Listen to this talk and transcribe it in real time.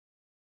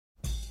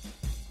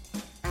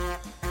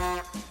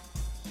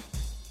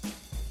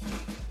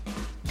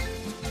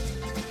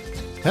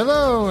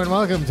Hello and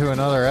welcome to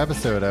another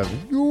episode of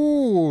You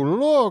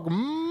Look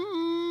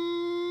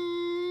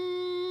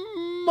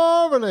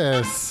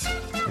Marvelous,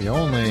 the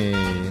only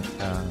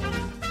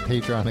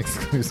Patreon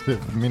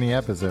exclusive mini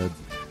episode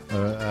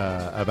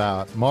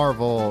about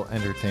Marvel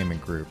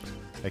Entertainment Group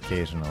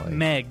occasionally.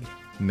 Meg.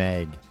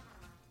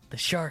 The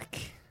Shark.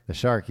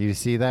 You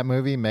see that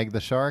movie, Meg the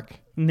Shark?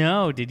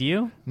 No, did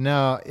you?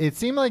 No, it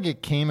seemed like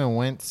it came and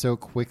went so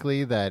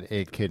quickly that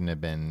it couldn't have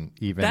been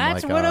even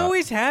That's like what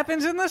always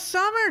happens in the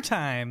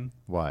summertime.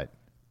 What?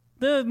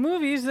 The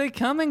movies, they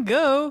come and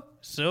go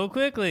so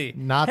quickly.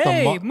 Not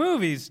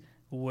movies,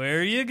 where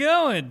are you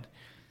going?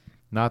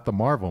 Not the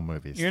Marvel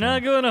movies. You're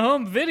not going to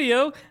home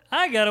video.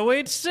 I got to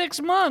wait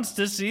 6 months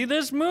to see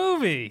this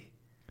movie.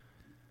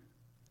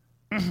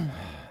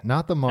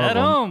 Not the Marvel. At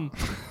home.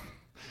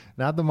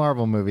 Not the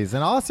Marvel movies.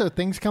 And also,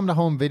 things come to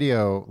home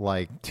video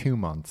like 2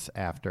 months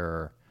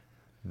after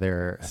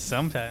their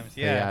sometimes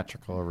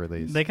theatrical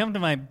release. They come to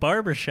my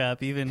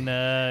barbershop even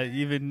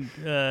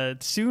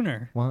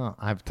sooner. Well,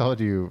 I've told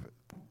you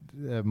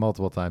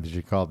multiple times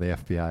you called the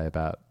FBI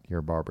about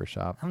your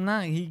barbershop. I'm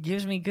not. He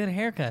gives me good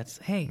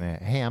haircuts. Hey,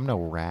 I'm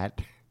no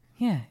rat.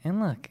 Yeah, and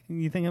look,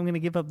 you think I'm going to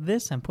give up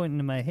this? I'm pointing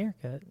to my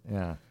haircut.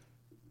 Yeah.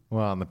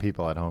 Well, and the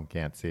people at home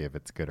can't see if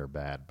it's good or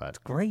bad, but... It's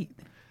great.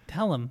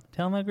 Tell them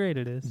how great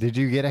it is. Did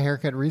you get a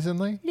haircut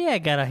recently? Yeah, I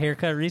got a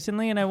haircut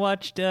recently, and I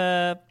watched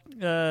the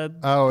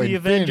War.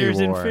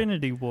 Avengers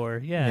Infinity War.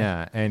 Yeah.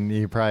 Yeah, and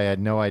you probably had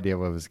no idea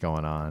what was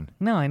going on.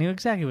 No, I knew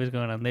exactly what was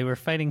going on. They were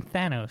fighting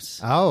Thanos.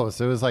 Oh,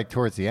 so it was like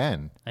towards the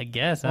end. I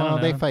guess. I don't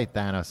know. They fight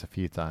Thanos a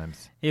few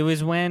times. It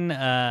was when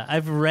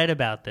I've read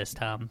about this,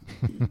 Tom.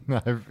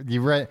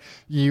 You read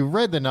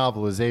the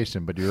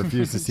novelization, but you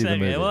refused to see the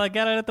movie. Well, I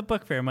got it at the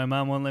book fair. My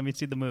mom won't let me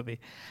see the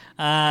movie.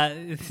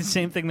 The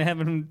same thing that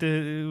happened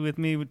with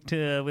me with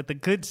The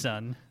Good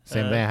Son.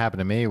 Same thing happened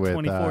to me with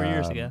 24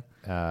 years ago.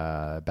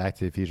 Back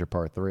to the Future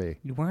Part 3.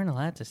 You weren't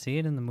allowed to see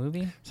it in the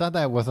movie? It's not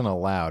that it wasn't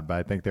allowed, but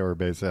I think they were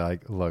basically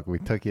like, look, we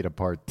took you to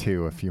Part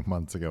 2 a few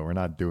months ago. We're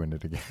not doing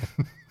it again.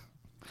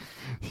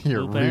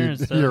 Here, read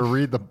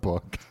the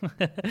book.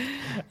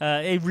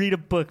 Hey, read a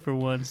book for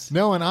once.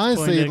 No, and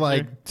honestly,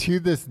 like, to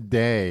this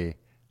day,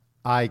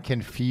 I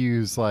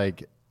confuse,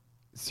 like,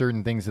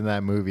 certain things in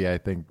that movie, I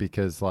think,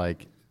 because,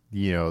 like,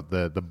 you know,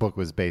 the book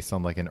was based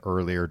on like an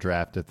earlier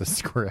draft of the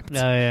script.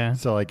 Oh, yeah.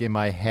 So like in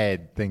my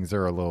head, things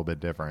are a little bit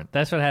different.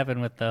 That's what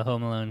happened with the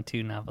Home Alone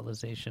 2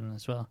 novelization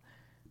as well.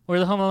 Or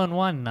the Home Alone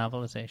 1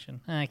 novelization.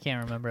 I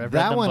can't remember. I've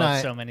read them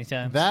both so many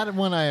times. That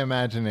one, I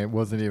imagine it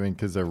wasn't even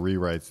because of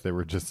rewrites. They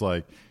were just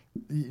like,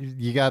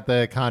 you got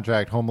the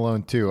contract, Home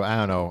Alone 2. I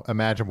don't know.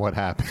 Imagine what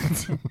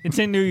happens. It's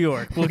in New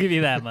York. We'll give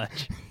you that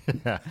much.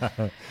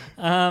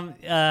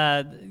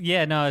 I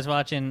was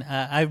watching.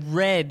 I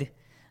read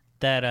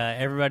that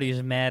everybody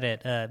was mad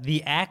at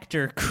the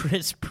actor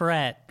Chris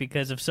Pratt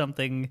because of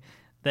something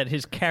that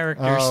his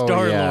character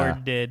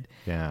Star-Lord did.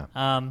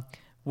 Yeah.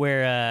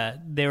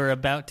 Where they were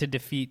about to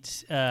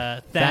defeat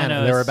Thanos.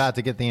 They were about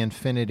to get the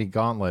Infinity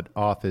Gauntlet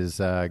off his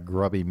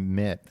grubby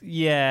mitt.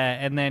 Yeah,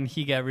 and then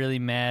he got really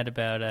mad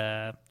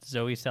about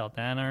Zoe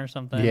Saldana or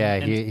something. Yeah,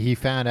 he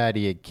found out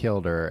he had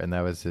killed her, and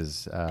that was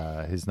his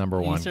number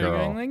one girl. He started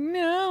going like,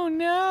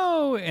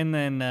 no, and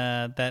then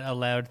that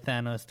allowed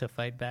Thanos to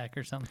fight back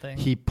or something.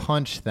 He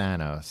punched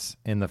Thanos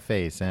in the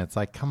face, and it's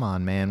like, come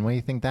on, man, what do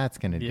you think that's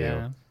going to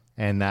do?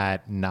 And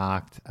that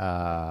knocked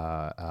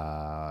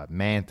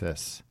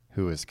Mantis,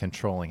 who is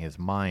controlling his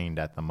mind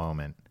at the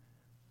moment,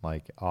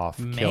 like off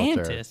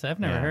kilter. Mantis? I've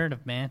never heard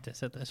of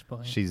Mantis at this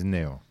point. She's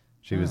new.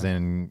 She was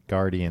in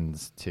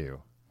Guardians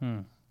 2.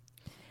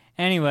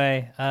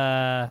 Anyway,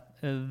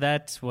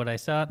 that's what I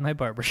saw at my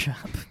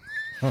barbershop.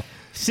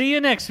 See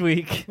you next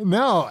week.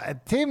 No,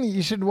 Tim,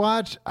 you should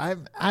watch.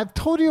 I've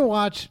told you to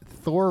watch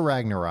Thor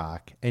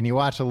Ragnarok, and you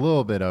watch a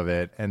little bit of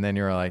it, and then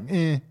you're like,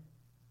 eh.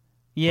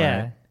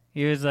 Yeah. Right?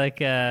 He was like,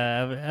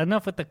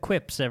 enough with the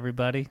quips,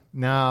 everybody.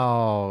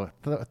 No,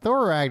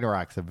 Thor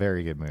Ragnarok's a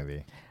very good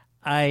movie.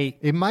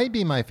 It might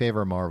be my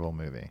favorite Marvel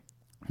movie.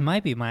 It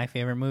might be my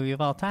favorite movie of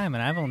all time,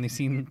 and I've only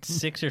seen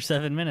 6 or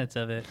 7 minutes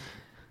of it.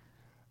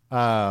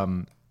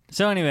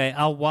 So anyway,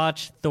 I'll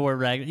watch Thor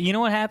Ragnarok. You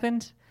know what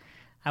happened?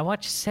 I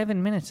watched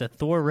 7 minutes of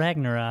Thor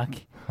Ragnarok.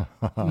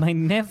 My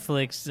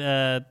Netflix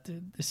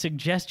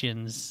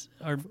suggestions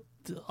are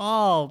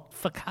all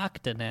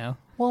fakakta now.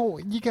 Well,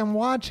 you can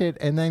watch it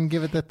and then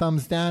give it the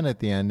thumbs down at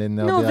the end, and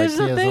they'll be like, he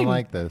doesn't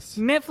like this.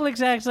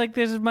 Netflix acts like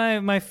this is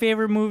my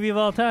favorite movie of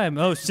all time.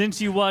 Oh,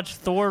 since you watched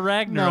Thor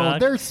Ragnarok.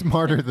 No, they're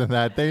smarter than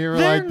that. They were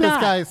like, this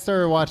guy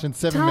started watching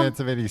 7 minutes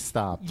of it, he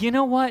stopped. You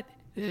know what?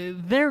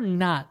 They're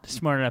not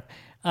smart enough.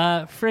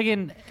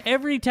 Friggin'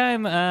 every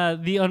time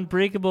the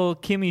Unbreakable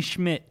Kimmy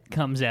Schmidt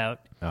comes out,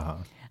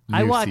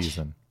 I watch.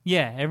 Season.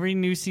 Yeah, every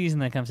new season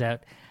that comes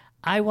out,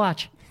 I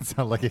watch. It's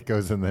not like it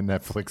goes in the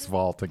Netflix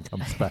vault and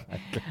comes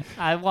back.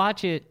 I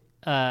watch it,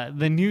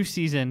 the new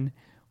season,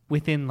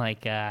 within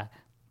like the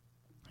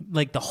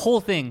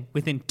whole thing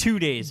within 2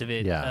 days of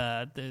it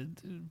premiering.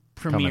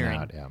 Coming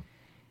out, yeah.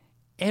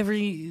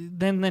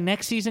 then the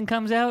next season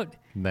comes out.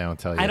 They don't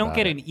tell you. I don't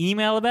get an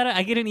email about it.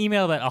 I get an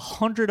email about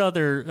 100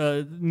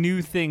 other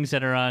new things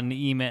that are on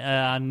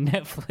on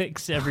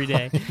Netflix every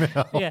day.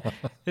 Yeah,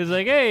 it's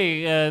like,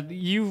 hey,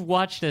 you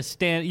watched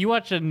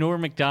a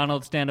Norm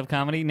Macdonald stand-up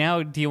comedy.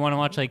 Now, do you want to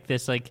watch like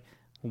this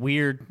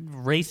weird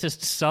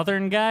racist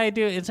Southern guy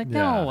do it? It's like,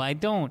 no, I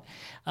don't.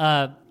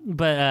 And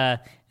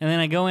then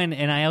I go in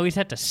and I always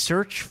have to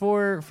search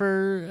for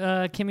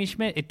Kimmy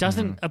Schmidt. It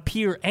doesn't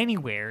appear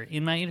anywhere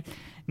in my.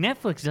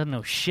 Netflix doesn't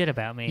know shit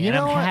about me, and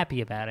I'm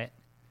happy about it.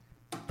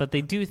 But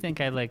they do think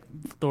I like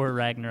Thor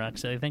Ragnarok,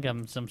 so they think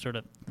I'm some sort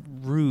of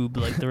rube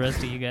like the rest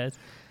of you guys.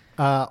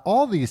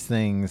 All these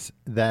things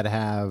that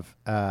have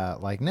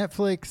like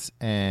Netflix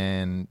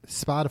and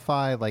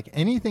Spotify, like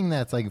anything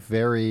that's like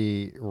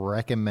very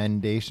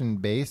recommendation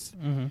based,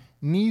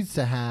 needs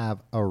to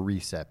have a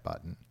reset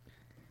button.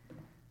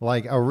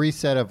 Like a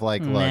reset of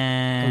like,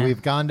 look,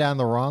 we've gone down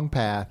the wrong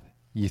path.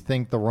 You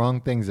think the wrong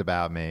things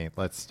about me.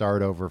 Let's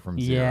start over from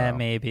zero. Yeah,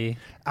 maybe.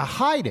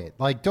 Hide it.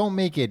 Like, don't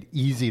make it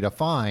easy to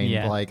find.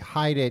 Yeah. Like,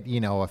 hide it,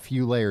 a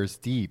few layers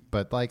deep.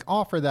 But, like,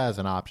 offer that as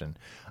an option.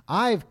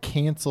 I've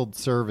canceled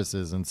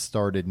services and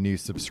started new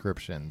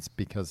subscriptions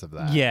because of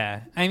that.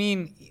 Yeah. I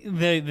mean,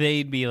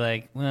 they'd be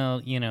like,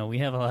 well, we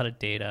have a lot of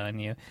data on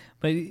you.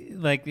 But,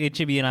 like, it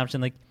should be an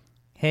option like,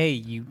 hey,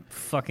 you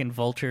fucking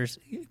vultures,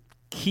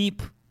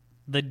 keep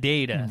the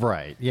data,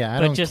 right? Yeah,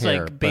 but just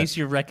like base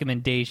your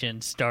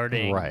recommendation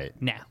starting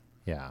now.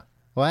 Yeah.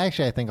 Well,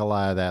 actually, I think a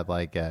lot of that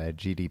like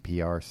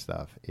GDPR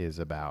stuff is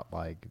about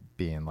like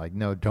being like,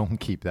 no, don't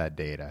keep that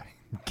data.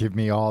 Give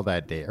me all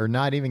that data, or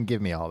not even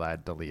give me all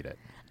that. Delete it.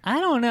 I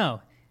don't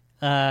know.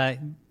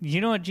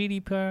 You know what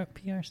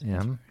GDPR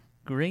stands for?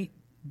 Great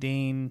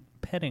Dane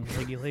petting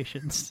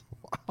regulations.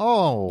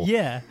 Oh,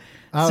 yeah.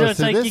 Oh, so it's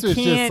like this was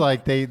just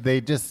like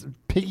they just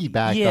piggybacked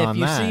on that. Yeah, if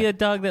you see a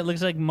dog that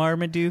looks like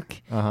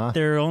Marmaduke,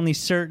 there are only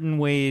certain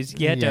ways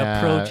you have to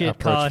approach it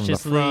cautiously.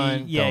 From the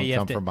front, you don't have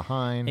come to from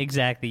behind.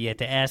 Exactly. You have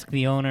to ask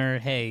the owner,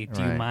 hey,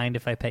 do you mind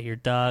if I pet your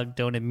dog?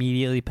 Don't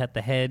immediately pet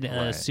the head.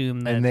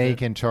 Assume that. And they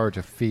can charge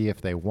a fee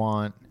if they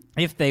want.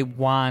 If they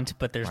want,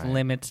 but there's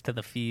limits to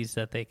the fees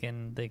that they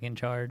can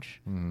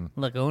charge.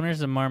 Look,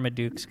 owners of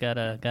Marmadukes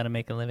gotta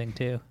make a living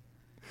too.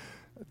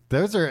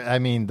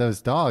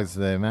 Those dogs,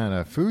 the amount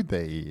of food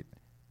they eat.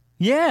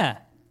 Yeah.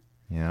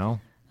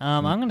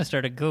 I'm going to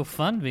start a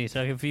GoFundMe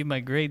so I can feed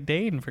my Great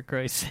Dane, for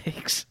Christ's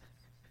sakes.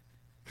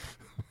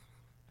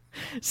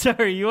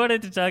 Sorry, you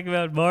wanted to talk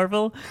about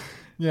Marvel?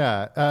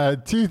 Yeah,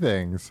 two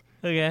things.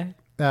 Okay.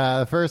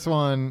 The first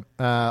one,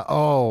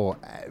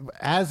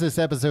 as this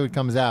episode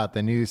comes out,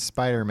 the new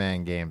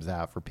Spider-Man game's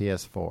out for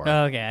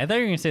PS4. Okay, I thought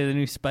you were going to say the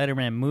new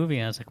Spider-Man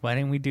movie. I was like, why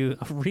didn't we do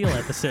a real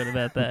episode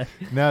about that?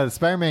 No, the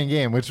Spider-Man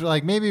game, which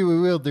like maybe we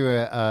will do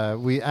I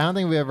don't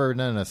think we've ever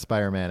done a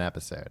Spider-Man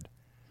episode.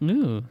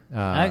 Ooh.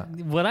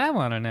 What I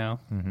want to know,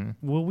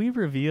 will we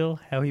reveal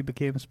how he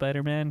became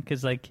Spider-Man?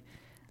 Because like,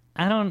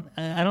 I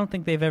don't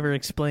think they've ever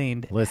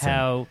explained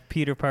how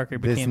Peter Parker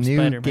became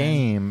Spider-Man. This new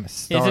game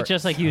starts... Is it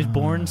just like he was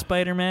born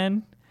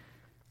Spider-Man?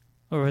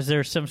 Or was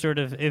there some sort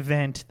of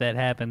event that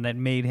happened that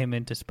made him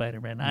into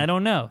Spider-Man? I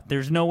don't know.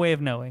 There's no way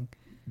of knowing.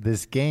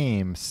 This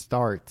game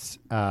starts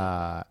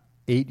 8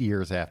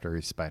 years after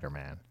he's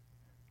Spider-Man.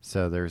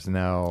 So there's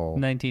no...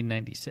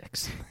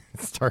 1996.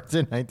 It starts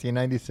in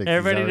 1996.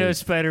 Everybody knows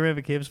Spider-Man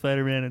became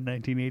Spider-Man in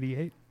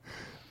 1988.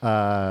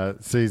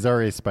 So he's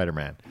already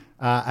Spider-Man.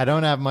 I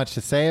don't have much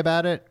to say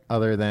about it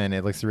other than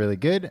it looks really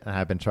good, and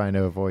I've been trying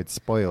to avoid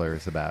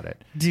spoilers about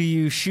it. Do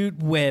you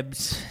shoot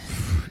webs?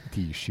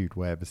 Do you shoot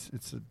webs?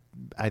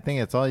 I think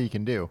that's all you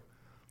can do.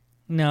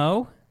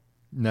 No,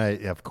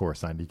 of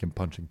course not. You can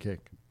punch and kick.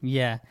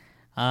 Yeah,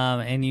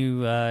 and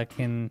you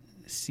can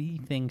see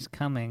things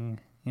coming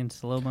in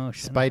slow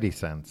motion. Spidey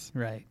sense.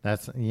 Right.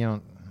 That's,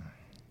 Well,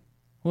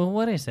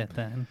 what is it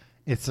then?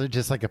 It's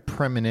just like a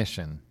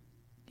premonition.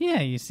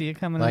 Yeah, you see it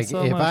coming in slow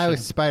motion. Like if I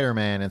was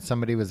Spider-Man and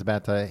somebody was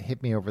about to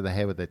hit me over the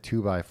head with a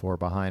 2x4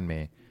 behind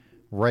me,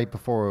 right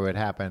before it would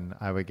happen,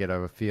 I would get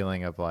a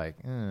feeling of like,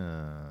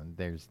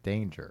 there's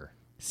danger.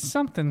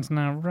 Something's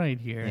not right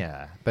here.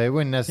 Yeah, but it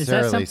wouldn't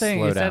necessarily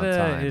slow down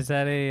time. Is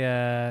that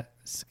a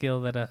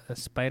skill that a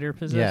spider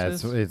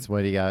possesses? Yeah, it's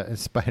what he got.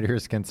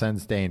 Spiders can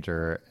sense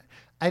danger.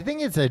 I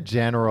think it's a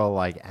general,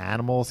 like,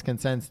 animals can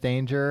sense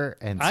danger,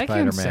 and Spider-Man...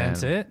 I can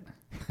sense it.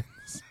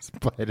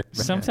 Spider-Man.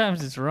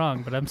 Sometimes it's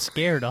wrong, but I'm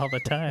scared all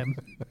the time.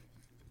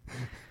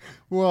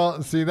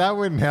 Well, see, that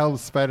wouldn't help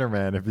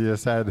Spider-Man if he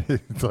just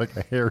had like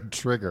a hair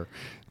trigger.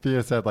 If he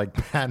just had like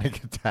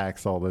panic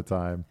attacks all the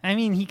time. I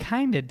mean, he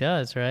kind of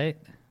does, right?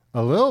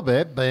 A little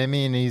bit, but I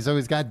mean, he's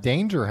always got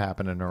danger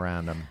happening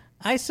around him.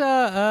 I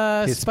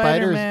saw his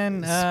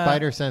Spider-Man...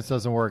 spider sense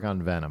doesn't work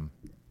on Venom,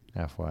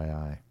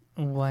 FYI.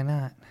 Why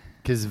not?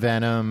 Because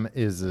Venom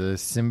is a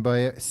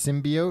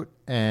symbiote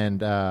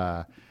and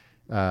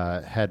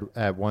had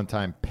at one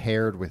time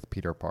paired with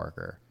Peter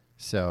Parker.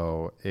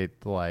 So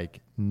it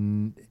like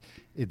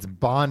it's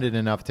bonded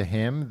enough to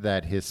him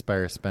that his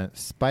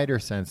spider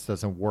sense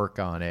doesn't work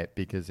on it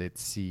because it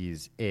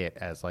sees it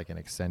as like an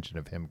extension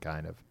of him,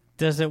 kind of.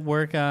 Does it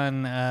work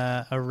on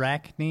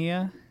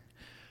Arachnia?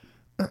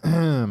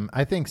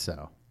 I think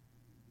so.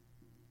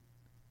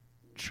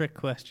 Trick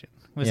question.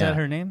 Was that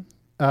her name?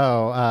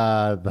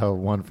 Oh, the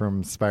one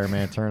from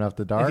Spider-Man Turn Off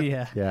the Dark?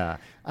 Yeah.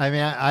 I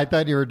mean, I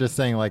thought you were just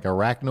saying like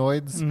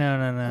arachnoids.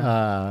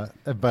 No.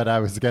 But I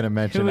was going to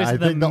mention, I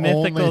think the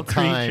only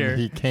time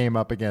he came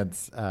up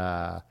against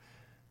like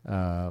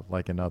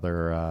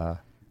another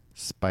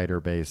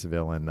spider-based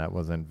villain that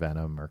wasn't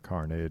Venom or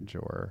Carnage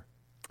or...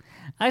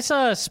 I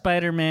saw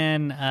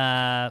Spider-Man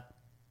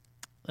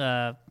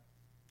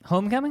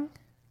Homecoming.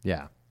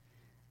 Yeah.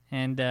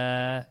 And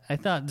I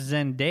thought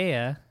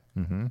Zendaya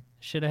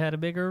should have had a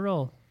bigger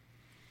role.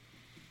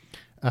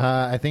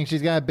 I think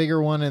she's got a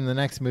bigger one in the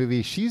next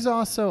movie. She's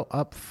also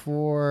up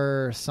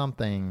for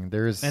something.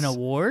 There's an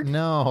award?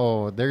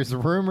 No, there's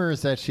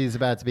rumors that she's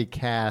about to be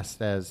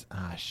cast as...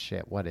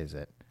 what is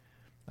it?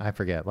 I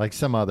forget. Like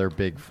some other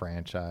big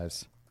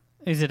franchise.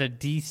 Is it a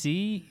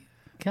DC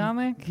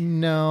comic?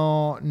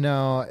 No.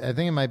 I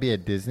think it might be a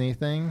Disney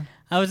thing.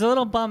 I was a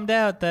little bummed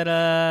out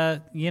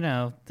that,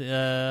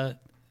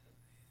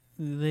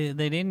 they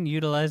didn't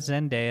utilize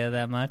Zendaya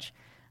that much.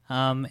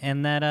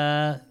 And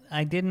that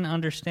I didn't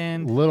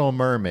understand. Little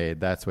Mermaid,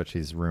 that's what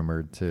she's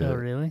rumored to. Oh,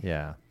 really?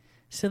 Yeah.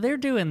 So they're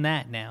doing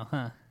that now,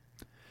 huh?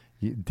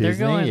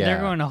 Disney, they're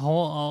going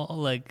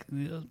all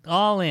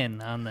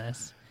in on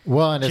this.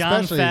 Well, and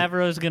Jon especially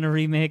Favreau's going to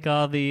remake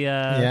all the.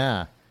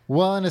 Yeah.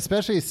 Well, and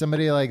especially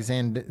somebody like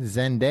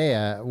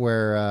Zendaya,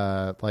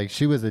 where like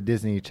she was a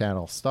Disney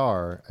Channel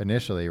star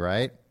initially,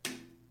 right?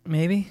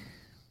 Maybe.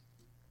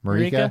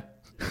 Marika?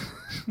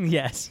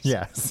 Yes.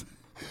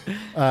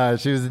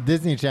 She was a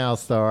Disney Channel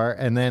star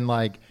and then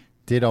like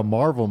did a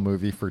Marvel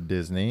movie for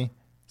Disney.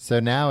 So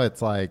now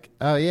it's like,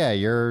 oh yeah,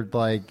 you're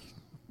like,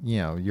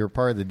 you're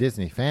part of the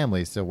Disney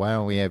family. So why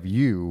don't we have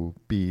you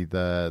be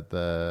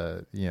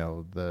the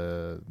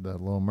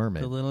Little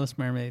Mermaid? The Littlest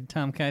Mermaid.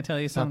 Tom, can I tell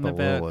you something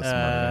about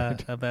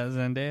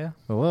Zendaya?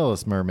 The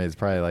Littlest Mermaid is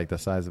probably like the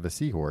size of a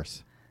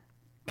seahorse.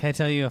 Can I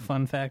tell you a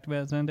fun fact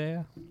about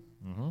Zendaya?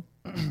 Mm-hmm.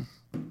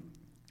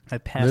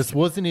 This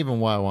wasn't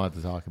even what I wanted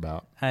to talk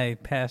about. I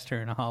passed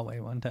her in a hallway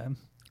one time.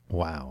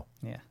 Wow.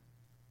 Yeah.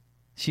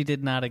 She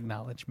did not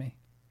acknowledge me.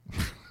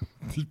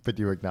 But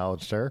you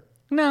acknowledged her?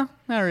 No,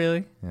 not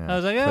really. Yeah, I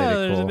was like,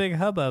 there's a big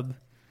hubbub.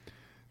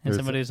 And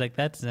somebody was like,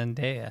 that's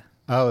Zendaya.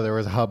 Oh, there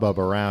was a hubbub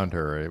around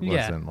her. It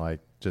wasn't like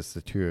just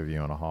the two of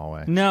you in a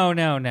hallway. No.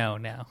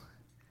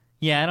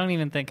 Yeah, I don't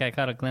even think I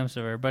caught a glimpse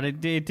of her, but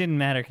it didn't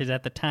matter because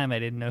at the time I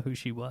didn't know who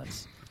she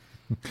was.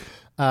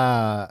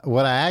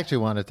 What I actually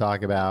want to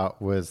talk about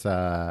was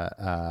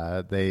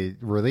they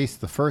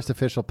released the first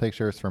official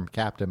pictures from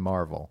Captain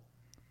Marvel.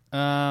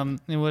 And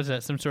was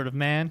that some sort of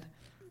man?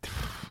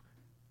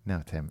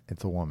 No, Tim,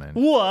 it's a woman.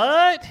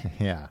 What?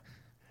 Yeah.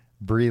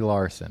 Brie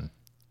Larson.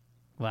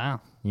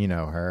 Wow. You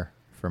know her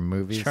from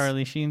movies.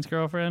 Charlie Sheen's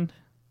girlfriend?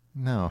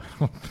 No, I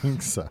don't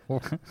think so.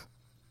 I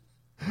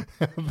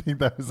don't think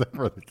that was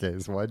ever the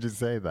case. Why'd you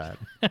say that?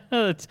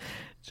 It's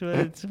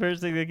the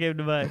first thing that came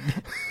to mind.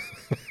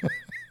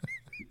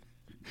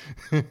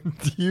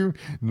 Do you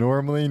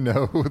normally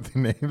know the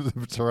names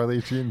of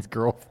Charlie Sheen's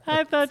girlfriend?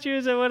 I thought she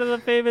was one of the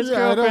famous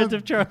girlfriends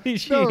of Charlie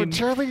Sheen. No,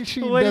 Charlie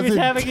Sheen when he was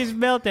having his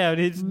meltdown,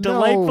 his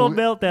delightful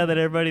meltdown that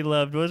everybody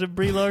loved. Wasn't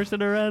Brie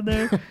Larson around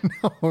there?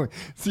 No.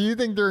 So you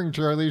think during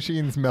Charlie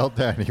Sheen's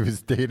meltdown he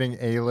was dating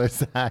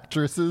A-list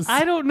actresses?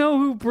 I don't know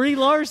who Brie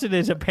Larson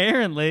is,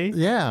 apparently.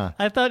 Yeah.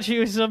 I thought she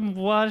was some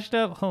washed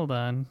up... Hold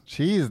on.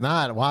 She's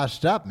not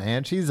washed up,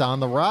 man. She's on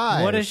the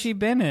rise. What has she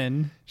been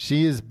in?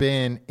 She has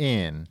been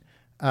in...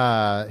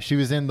 she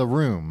was in The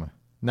Room.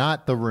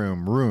 Not The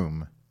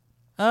Room.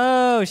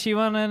 Oh, she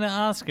won an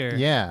Oscar.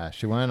 Yeah,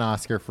 she won an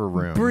Oscar for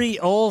Room. Brie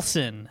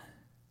Olson.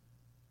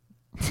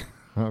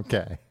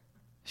 Okay.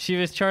 She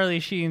was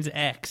Charlie Sheen's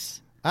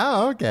ex.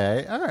 Oh,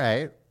 okay. All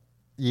right.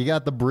 You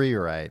got the Brie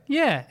right.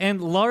 Yeah,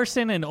 and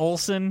Larson and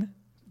Olsen.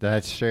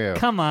 That's true.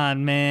 Come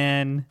on,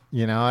 man.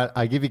 You know,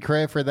 I give you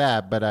credit for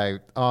that, but I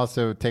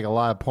also take a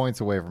lot of points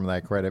away from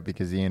that credit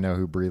because you didn't know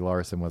who Brie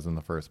Larson was in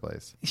the first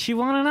place. She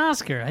won an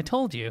Oscar. I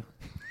told you.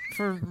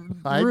 For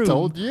I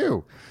told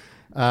you.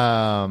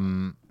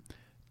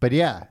 But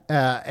yeah,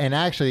 and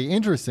actually,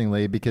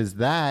 interestingly, because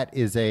that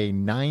is a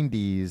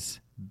 90s,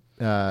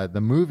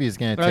 the movie is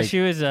going to take... she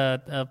was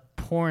a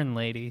porn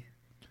lady.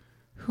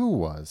 Who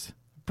was?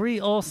 Brie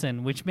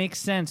Olson, which makes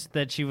sense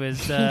that she was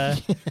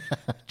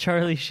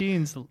Charlie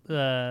Sheen's.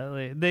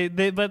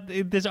 But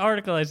this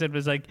article I said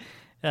was like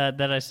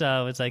that I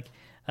saw was like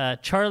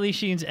Charlie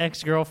Sheen's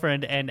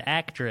ex-girlfriend and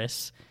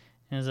actress.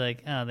 And I was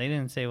like, oh, they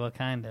didn't say what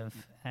kind of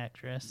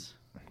actress.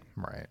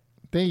 Right.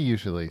 They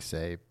usually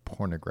say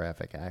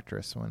pornographic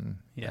actress when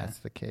that's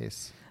the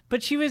case.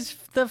 But she was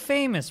the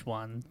famous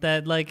one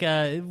that, like,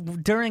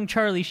 during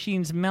Charlie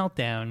Sheen's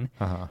meltdown,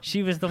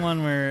 she was the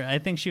one where I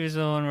think she was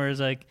the one where it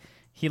was like.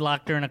 He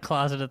locked her in a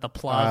closet at the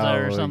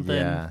plaza or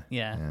something.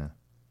 Yeah.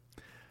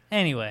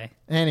 Anyway,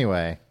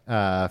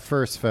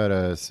 first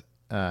photos,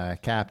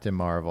 Captain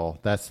Marvel.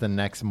 That's the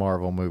next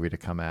Marvel movie to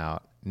come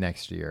out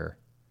next year.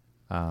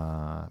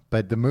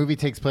 But the movie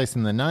takes place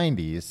in the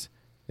 90s.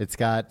 It's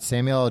got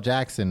Samuel L.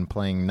 Jackson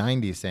playing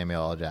 90s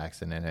Samuel L.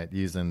 Jackson in it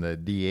using the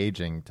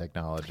de-aging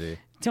technology.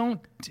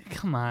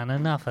 Come on,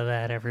 enough of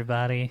that,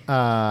 everybody.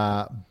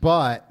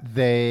 But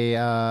they,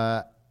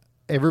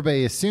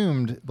 everybody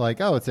assumed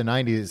like, oh, it's the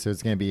 90s, so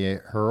it's going to be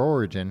her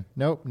origin.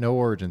 Nope, no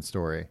origin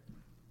story,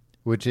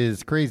 which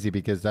is crazy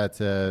because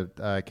that's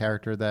a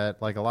character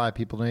that like a lot of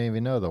people don't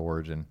even know the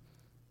origin.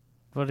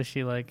 What is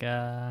she like?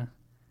 Where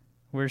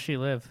does she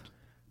live?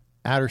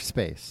 Outer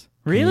space.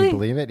 Really? Can you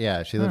believe it?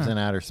 Yeah, she lives in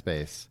outer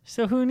space.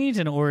 So who needs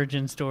an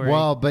origin story?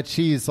 Well, but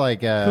she's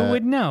like who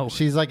would know?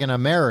 She's like an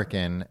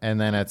American,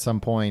 and then at some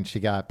point she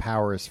got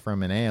powers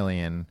from an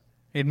alien.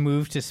 It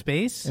moved to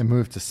space? It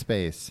moved to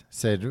space.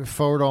 Said,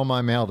 forward all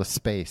my mail to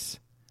space.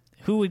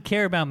 Who would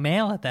care about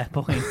mail at that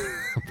point?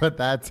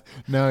 But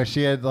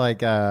she had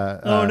like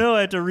oh no,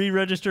 I had to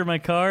re-register my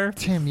car.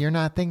 Tim, you're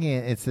not thinking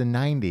it's the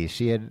 90s.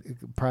 She had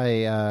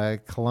probably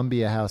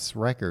Columbia House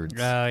Records.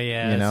 Oh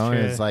yeah, you know, true.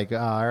 And it's like, oh,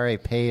 I already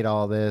paid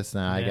all this,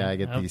 and I gotta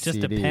get these just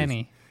CDs. Just a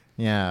penny.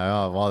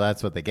 Yeah, oh, well,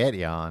 that's what they get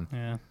you on.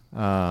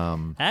 Yeah.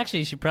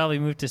 Actually, she probably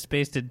moved to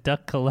space to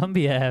duck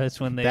Columbia House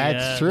when they.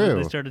 That's true.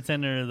 When they started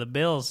sending her the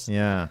bills.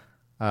 Yeah.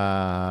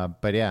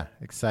 But yeah,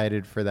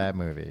 excited for that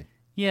movie.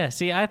 Yeah,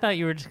 see, I thought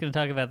you were just going to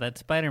talk about that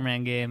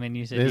Spider-Man game, and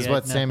you said this is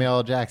what Samuel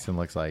L. Jackson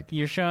looks like.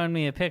 You're showing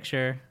me a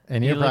picture,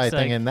 and you're probably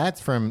thinking that's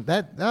from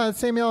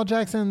Samuel L.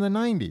 Jackson in the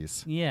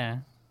 90s. Yeah,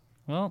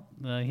 well,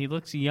 he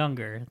looks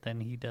younger than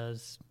he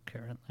does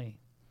currently.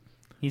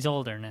 He's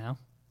older now.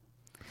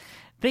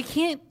 They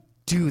can't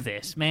do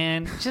this,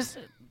 man. Just,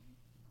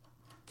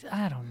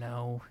 I don't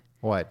know.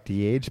 What,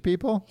 de-age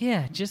people?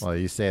 Yeah, just. Well,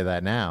 you say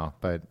that now,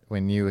 but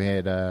when you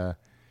hit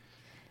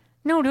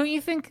No, don't you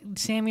think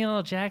Samuel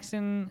L.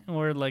 Jackson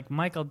or like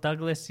Michael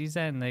Douglas sees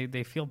that and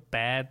they feel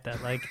bad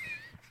that like,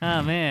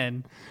 oh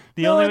man,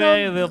 the only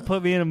way they'll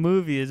put me in a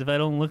movie is if I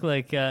don't look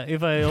like,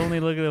 if I only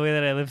look at the way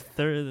that I lived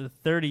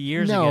 30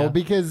 years ago. No,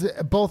 because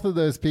both of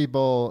those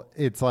people,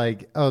 it's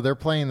like, oh, they're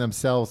playing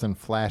themselves in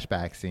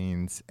flashback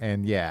scenes.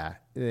 And yeah,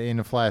 in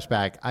a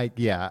flashback, I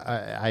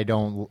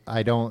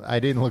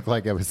didn't look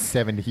like I was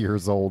 70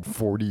 years old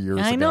 40 years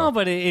ago. I know,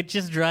 but it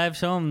just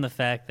drives home the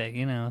fact that,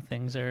 you know,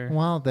 things are...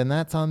 Well, then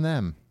that's on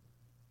them.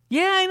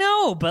 Yeah, I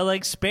know, but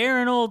like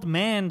spare an old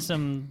man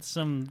some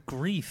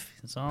grief.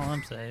 That's all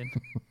I'm saying.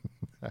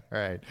 All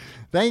right.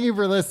 Thank you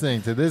for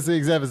listening to this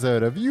week's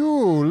episode of You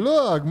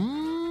Look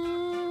Modest.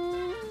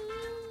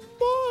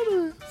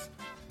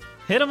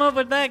 Hit him up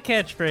with that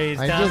catchphrase,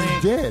 Tommy. I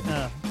just did.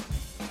 Oh.